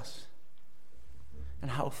 with us, and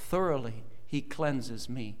how thoroughly He cleanses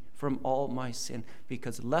me from all my sin,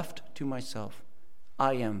 because left to myself,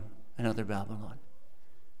 I am another Babylon.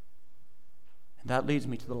 And that leads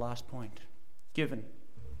me to the last point. Given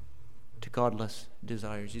to godless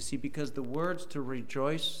desires. You see, because the words to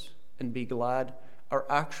rejoice and be glad are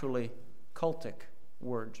actually cultic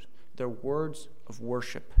words. They're words of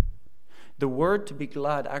worship. The word to be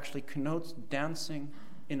glad actually connotes dancing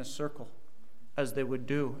in a circle, as they would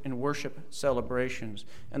do in worship celebrations.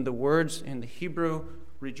 And the words in the Hebrew,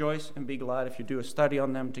 rejoice and be glad, if you do a study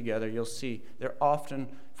on them together, you'll see they're often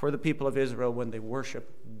for the people of Israel when they worship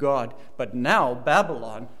God. But now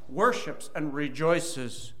Babylon worships and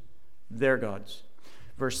rejoices their gods.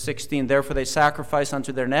 Verse 16, therefore they sacrifice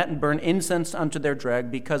unto their net and burn incense unto their drag,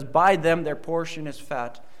 because by them their portion is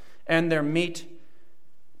fat and their meat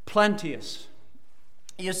plenteous.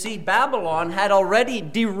 You see, Babylon had already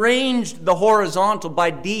deranged the horizontal by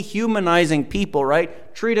dehumanizing people,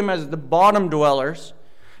 right? Treat them as the bottom dwellers.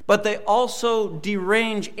 But they also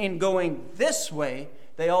derange in going this way.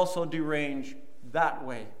 They also derange that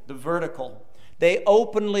way, the vertical. They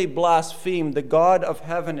openly blaspheme the God of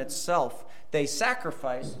heaven itself. They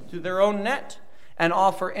sacrifice to their own net and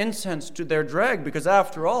offer incense to their drag, because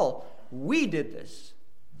after all, we did this.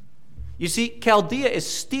 You see, Chaldea is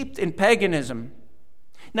steeped in paganism.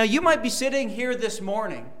 Now, you might be sitting here this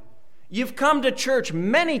morning. You've come to church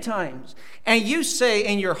many times, and you say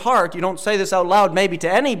in your heart, you don't say this out loud maybe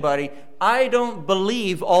to anybody, I don't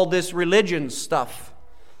believe all this religion stuff.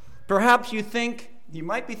 Perhaps you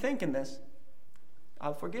might be thinking this.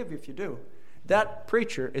 I'll forgive you if you do. That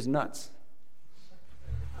preacher is nuts.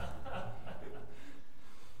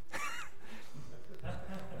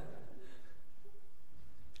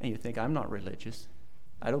 And you think, I'm not religious.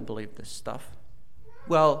 I don't believe this stuff.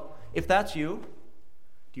 Well, if that's you,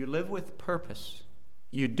 do you live with purpose?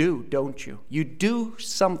 You do, don't you? You do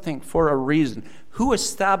something for a reason. Who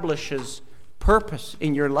establishes purpose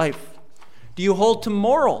in your life? Do you hold to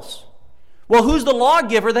morals? Well, who's the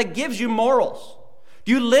lawgiver that gives you morals?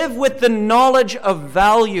 Do you live with the knowledge of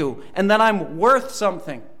value and that I'm worth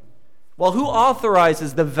something? Well, who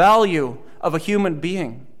authorizes the value of a human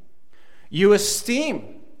being? You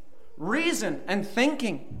esteem reason and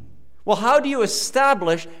thinking. Well, how do you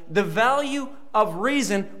establish the value of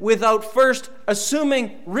reason without first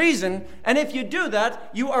assuming reason. And if you do that,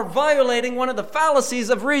 you are violating one of the fallacies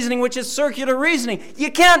of reasoning, which is circular reasoning.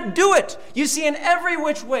 You can't do it. You see, in every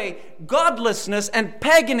which way, godlessness and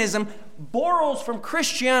paganism borrows from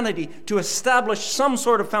Christianity to establish some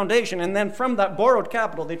sort of foundation, and then from that borrowed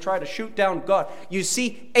capital, they try to shoot down God. You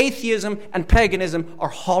see, atheism and paganism are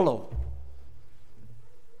hollow.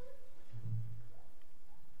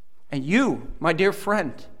 And you, my dear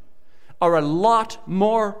friend, are a lot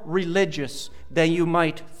more religious than you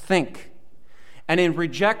might think. And in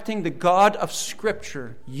rejecting the God of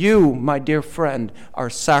Scripture, you, my dear friend,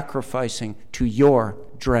 are sacrificing to your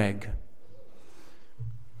drag.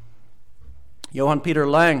 Johann Peter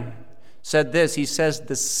Lang said this. He says,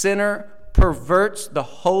 the sinner perverts the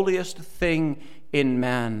holiest thing in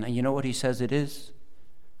man. And you know what he says it is?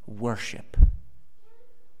 Worship.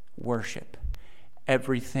 Worship.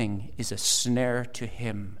 Everything is a snare to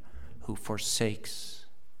him who forsakes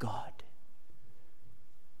God.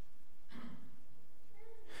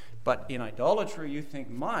 But in idolatry, you think,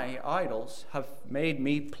 my idols have made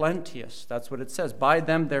me plenteous. That's what it says. By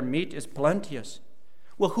them their meat is plenteous.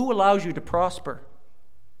 Well, who allows you to prosper?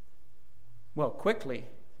 Well, quickly,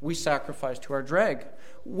 we sacrifice to our drag.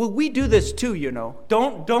 Well, we do this too, you know.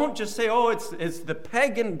 Don't just say, oh, it's the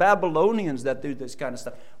pagan Babylonians that do this kind of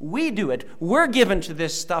stuff. We do it. We're given to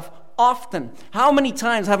this stuff often. How many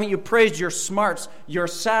times haven't you praised your smarts, your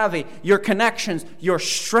savvy, your connections, your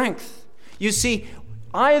strength? You see,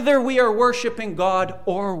 either we are worshiping God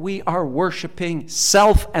or we are worshiping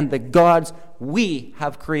self and the gods we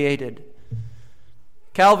have created.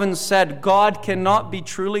 Calvin said, God cannot be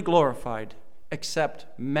truly glorified except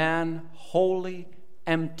man wholly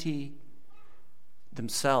empty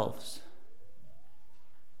themselves.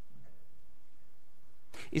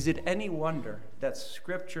 Is it any wonder that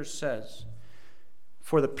Scripture says,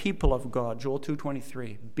 for the people of God, Joel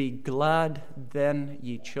 2:23, be glad then,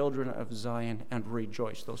 ye children of Zion, and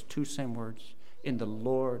rejoice. Those two same words, in the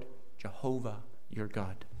Lord Jehovah your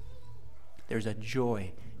God. There's a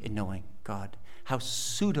joy in knowing God. How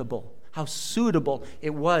suitable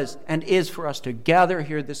it was and is for us to gather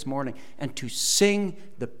here this morning and to sing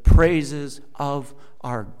the praises of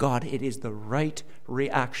our God. It is the right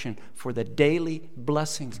reaction for the daily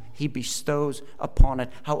blessings He bestows upon it.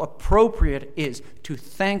 How appropriate it is to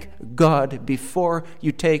thank God before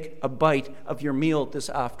you take a bite of your meal this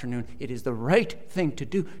afternoon. It is the right thing to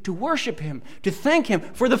do, to worship Him, to thank Him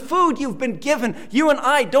for the food you've been given. You and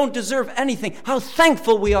I don't deserve anything. How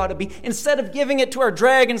thankful we ought to be. Instead of giving it to our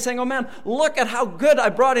drag and saying, oh man, look at how good I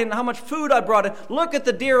brought in, how much food I brought in. Look at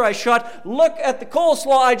the deer I shot. Look at the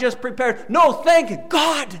coleslaw I just prepared. No, thank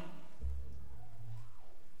God.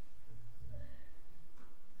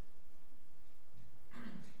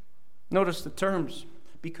 Notice the terms.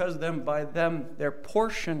 Because by them their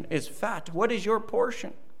portion is fat. What is your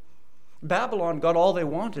portion? Babylon got all they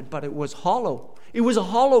wanted, but it was hollow. It was a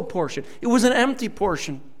hollow portion. It was an empty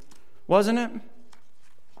portion, wasn't it?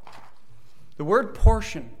 The word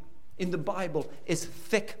portion in the Bible is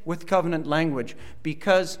thick with covenant language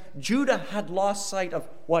because Judah had lost sight of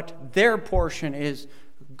what their portion is.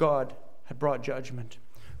 God had brought judgment.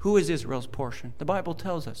 Who is Israel's portion? The Bible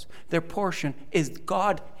tells us their portion is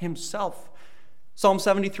God Himself. Psalm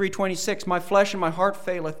 73:26, my flesh and my heart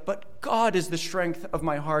faileth, but God is the strength of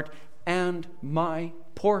my heart and my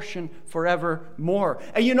portion forevermore.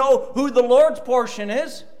 And you know who the Lord's portion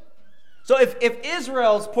is? So if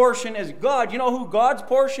Israel's portion is God, you know who God's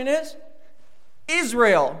portion is?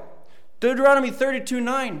 Israel. Deuteronomy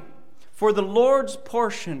 32:9, for the Lord's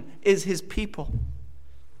portion is His people.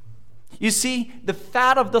 You see, the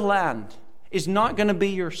fat of the land is not going to be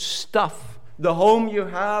your stuff, the home you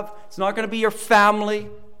have. It's not going to be your family.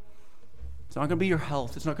 It's not going to be your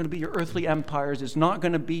health. It's not going to be your earthly empires. It's not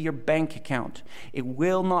going to be your bank account. It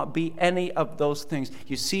will not be any of those things.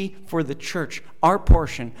 You see, for the church, our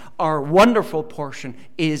portion, our wonderful portion,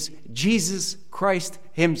 is Jesus Christ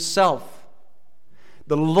Himself.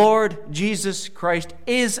 The Lord Jesus Christ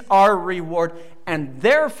is our reward, and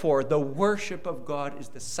therefore the worship of God is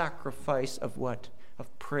the sacrifice of what?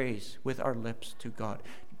 Of praise with our lips to God.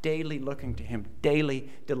 Daily looking to Him, daily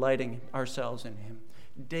delighting ourselves in Him,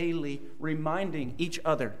 daily reminding each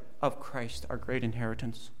other of Christ, our great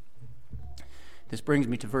inheritance. This brings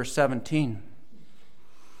me to verse 17.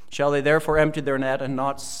 Shall they therefore empty their net and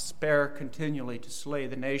not spare continually to slay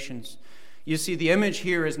the nations? You see, the image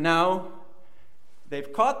here is now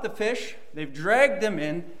they've caught the fish, they've dragged them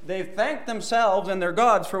in, they've thanked themselves and their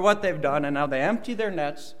gods for what they've done, and now they empty their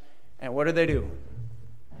nets, and what do?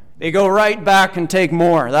 They go right back and take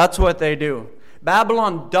more. That's what they do.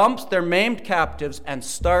 Babylon dumps their maimed captives and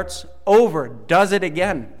starts over, does it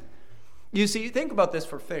again. You see, think about this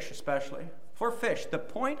for fish especially. For fish, the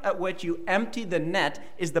point at which you empty the net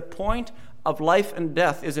is the point of life and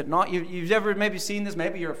death, is it not? You've ever maybe seen this,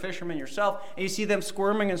 maybe you're a fisherman yourself, and you see them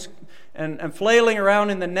squirming and flailing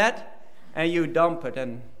around in the net, and you dump it,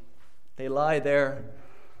 and they lie there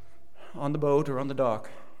on the boat or on the dock,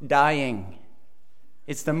 dying.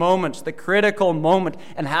 It's the moment, the critical moment.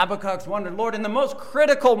 And Habakkuk's wondered, Lord, in the most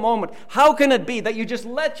critical moment, how can it be that you just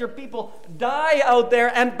let your people die out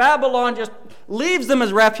there and Babylon just leaves them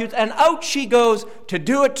as refuge and out she goes to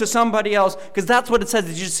do it to somebody else? Because that's what it says.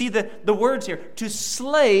 Did you see the words here? To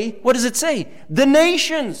slay, what does it say? The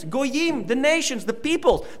nations, Goyim, the nations, the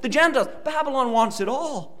peoples, the Gentiles. Babylon wants it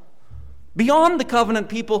all. Beyond the covenant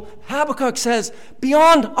people, Habakkuk says,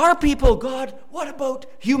 beyond our people, God, what about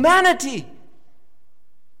humanity?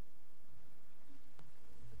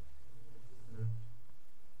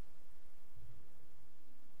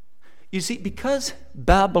 You see, because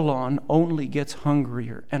Babylon only gets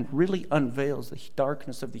hungrier and really unveils the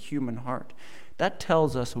darkness of the human heart, that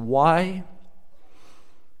tells us why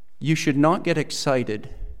you should not get excited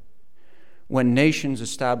when nations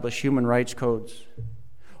establish human rights codes,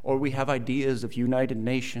 or we have ideas of United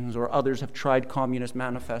Nations, or others have tried communist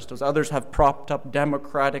manifestos, others have propped up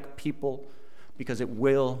democratic people, because it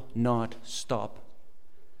will not stop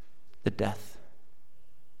the death.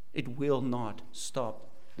 It will not stop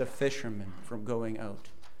the fishermen from going out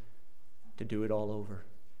to do it all over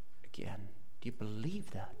again. Do you believe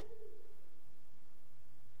that?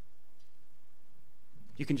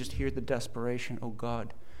 You can just hear the desperation. Oh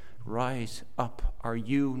God, rise up. Are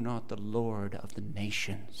you not the Lord of the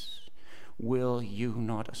nations? Will you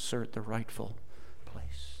not assert the rightful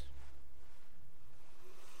place?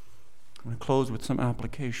 I'm going to close with some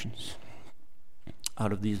applications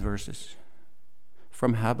out of these verses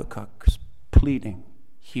from Habakkuk's pleading.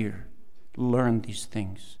 Here, learn these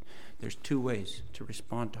things. There's two ways to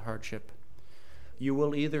respond to hardship. You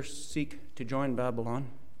will either seek to join Babylon,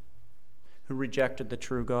 who rejected the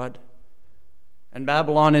true God, and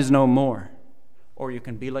Babylon is no more, or you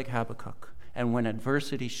can be like Habakkuk, and when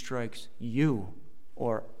adversity strikes you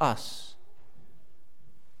or us,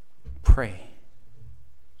 pray.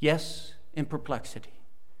 Yes, in perplexity,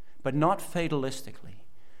 but not fatalistically.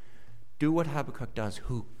 Do what Habakkuk does,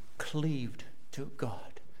 who cleaved to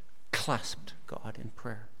God, clasped God in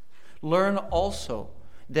prayer. Learn also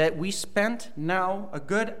that we spent now a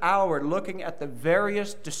good hour looking at the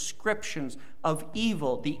various descriptions of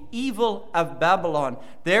evil, the evil of Babylon.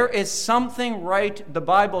 There is something right, the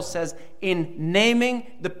Bible says, in naming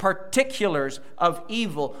the particulars of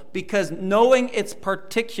evil, because knowing its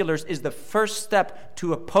particulars is the first step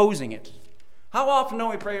to opposing it. How often do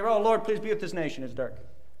we pray, oh Lord, please be with this nation, it's dark.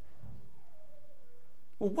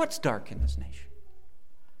 Well, what's dark in this nation?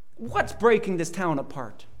 What's breaking this town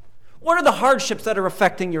apart? What are the hardships that are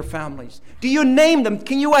affecting your families? Do you name them?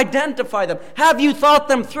 Can you identify them? Have you thought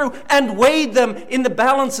them through and weighed them in the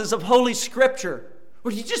balances of Holy Scripture?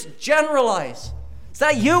 Or do you just generalize? Is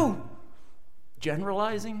that you?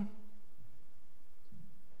 Generalizing?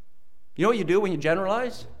 You know what you do when you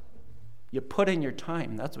generalize? You put in your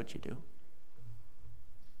time. That's what you do.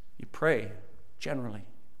 You pray, generally.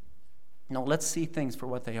 No, let's see things for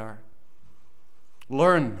what they are.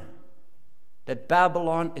 Learn that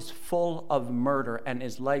Babylon is full of murder and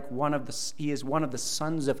is like he is one of the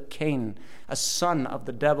sons of Cain, a son of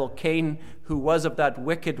the devil, Cain, who was of that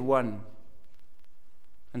wicked one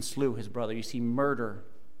and slew his brother. You see, murder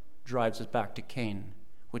drives us back to Cain,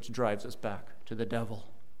 which drives us back to the devil.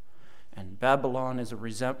 And Babylon is a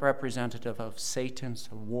representative of Satan's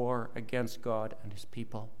war against God and his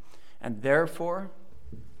people. And therefore,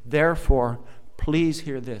 please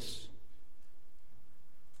hear this.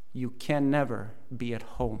 You can never be at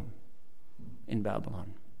home in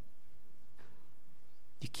Babylon.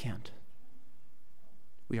 You can't.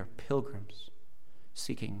 We are pilgrims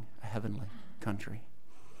seeking a heavenly country.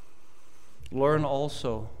 Learn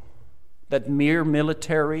also that mere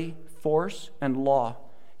military force and law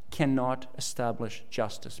cannot establish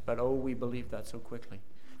justice. But we believe that so quickly.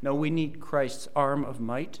 No, we need Christ's arm of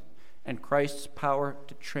might and Christ's power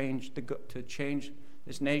to change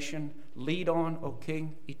this nation. Lead on, O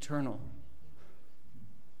King eternal.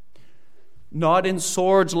 Not in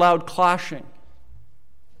swords loud clashing,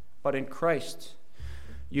 but in Christ.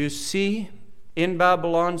 You see in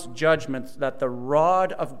Babylon's judgments that the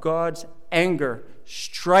rod of God's anger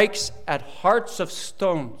strikes at hearts of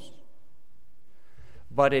stones,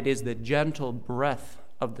 but it is the gentle breath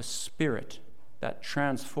of the Spirit that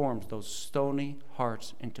transforms those stony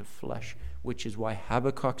hearts into flesh, which is why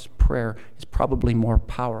Habakkuk's prayer is probably more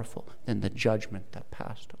powerful than the judgment that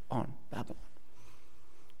passed on Babylon.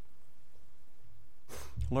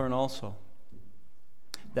 Learn also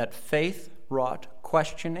that faith-wrought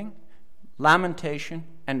questioning, lamentation,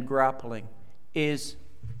 and grappling is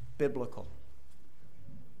biblical.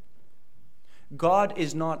 God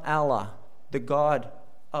is not Allah, the God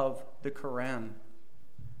of the Quran,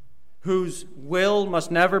 whose will must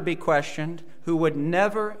never be questioned, who would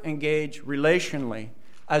never engage relationally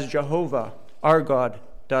as Jehovah, our God,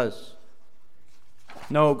 does.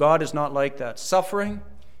 No, God is not like that. Suffering,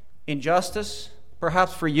 injustice,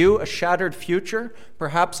 perhaps for you a shattered future,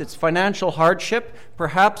 perhaps it's financial hardship,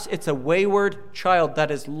 perhaps it's a wayward child that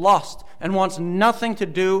is lost and wants nothing to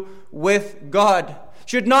do with God,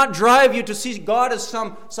 should not drive you to see God as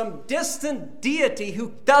some distant deity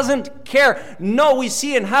who doesn't care. No, we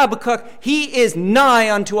see in Habakkuk, he is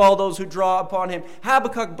nigh unto all those who draw upon him.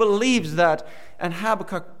 Habakkuk believes that, and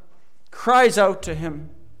Habakkuk cries out to him.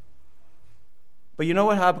 But you know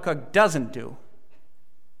what Habakkuk doesn't do?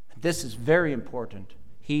 This is very important.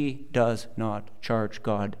 He does not charge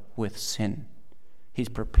God with sin. He's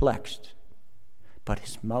perplexed, but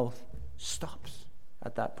his mouth stops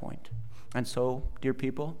at that point. And so, dear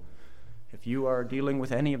people, if you are dealing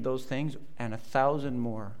with any of those things and 1,000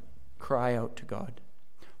 more, cry out to God.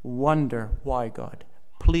 Wonder why God.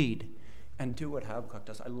 Plead and do what Habakkuk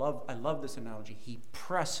does. I love this analogy. He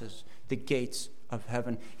presses the gates of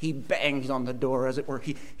heaven. He bangs on the door, as it were.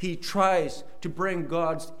 He tries to bring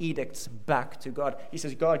God's edicts back to God. He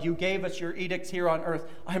says, God, you gave us your edicts here on earth.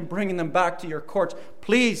 I'm bringing them back to your courts.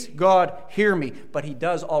 Please, God, hear me. But he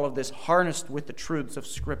does all of this harnessed with the truths of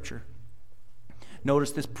Scripture.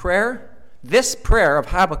 Notice this prayer of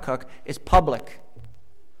Habakkuk is public.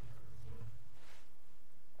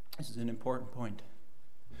 This is an important point.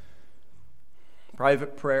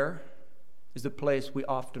 Private prayer is the place we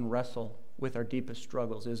often wrestle with our deepest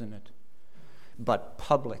struggles, isn't it? But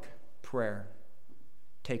public prayer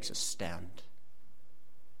takes a stand.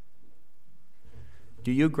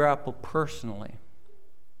 Do you grapple personally,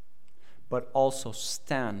 but also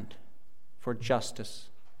stand for justice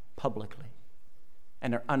publicly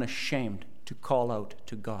and are unashamed to call out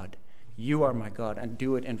to God? You are my God, and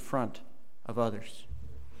do it in front of others.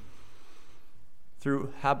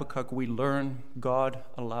 Through Habakkuk, we learn God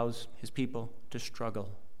allows his people to struggle.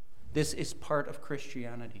 This is part of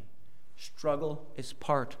Christianity. Struggle is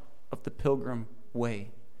part of the pilgrim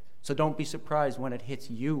way. So don't be surprised when it hits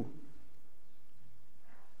you.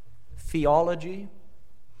 Theology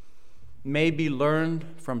may be learned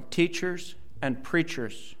from teachers and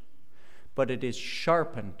preachers, but it is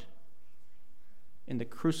sharpened in the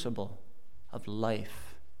crucible of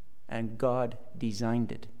life, and God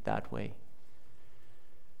designed it that way.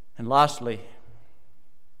 And lastly,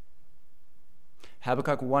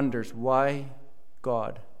 Habakkuk wonders why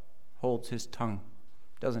God holds his tongue,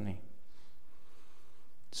 doesn't he?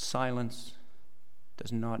 Silence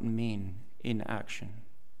does not mean inaction.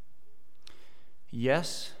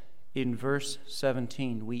 Yes, in verse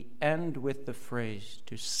 17, we end with the phrase,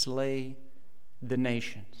 to slay the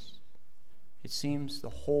nations. It seems the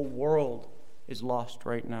whole world is lost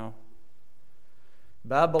right now.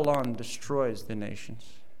 Babylon destroys the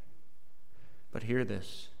nations. But hear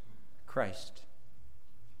this, Christ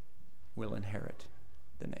will inherit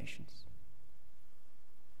the nations.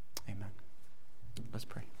 Amen. Let's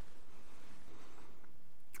pray.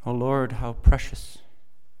 O Lord, how precious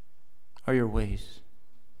are your ways,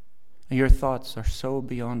 and your thoughts are so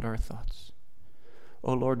beyond our thoughts.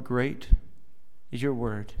 O Lord, great is your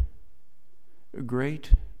word.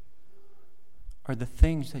 Great are the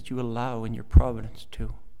things that you allow in your providence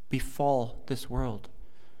to befall this world,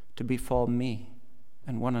 to befall me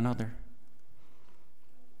and one another.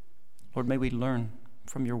 Lord, may we learn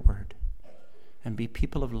from your word and be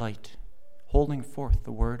people of light, holding forth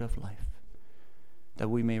the word of life, that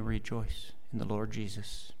we may rejoice in the Lord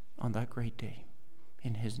Jesus on that great day.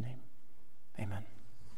 In his name, amen.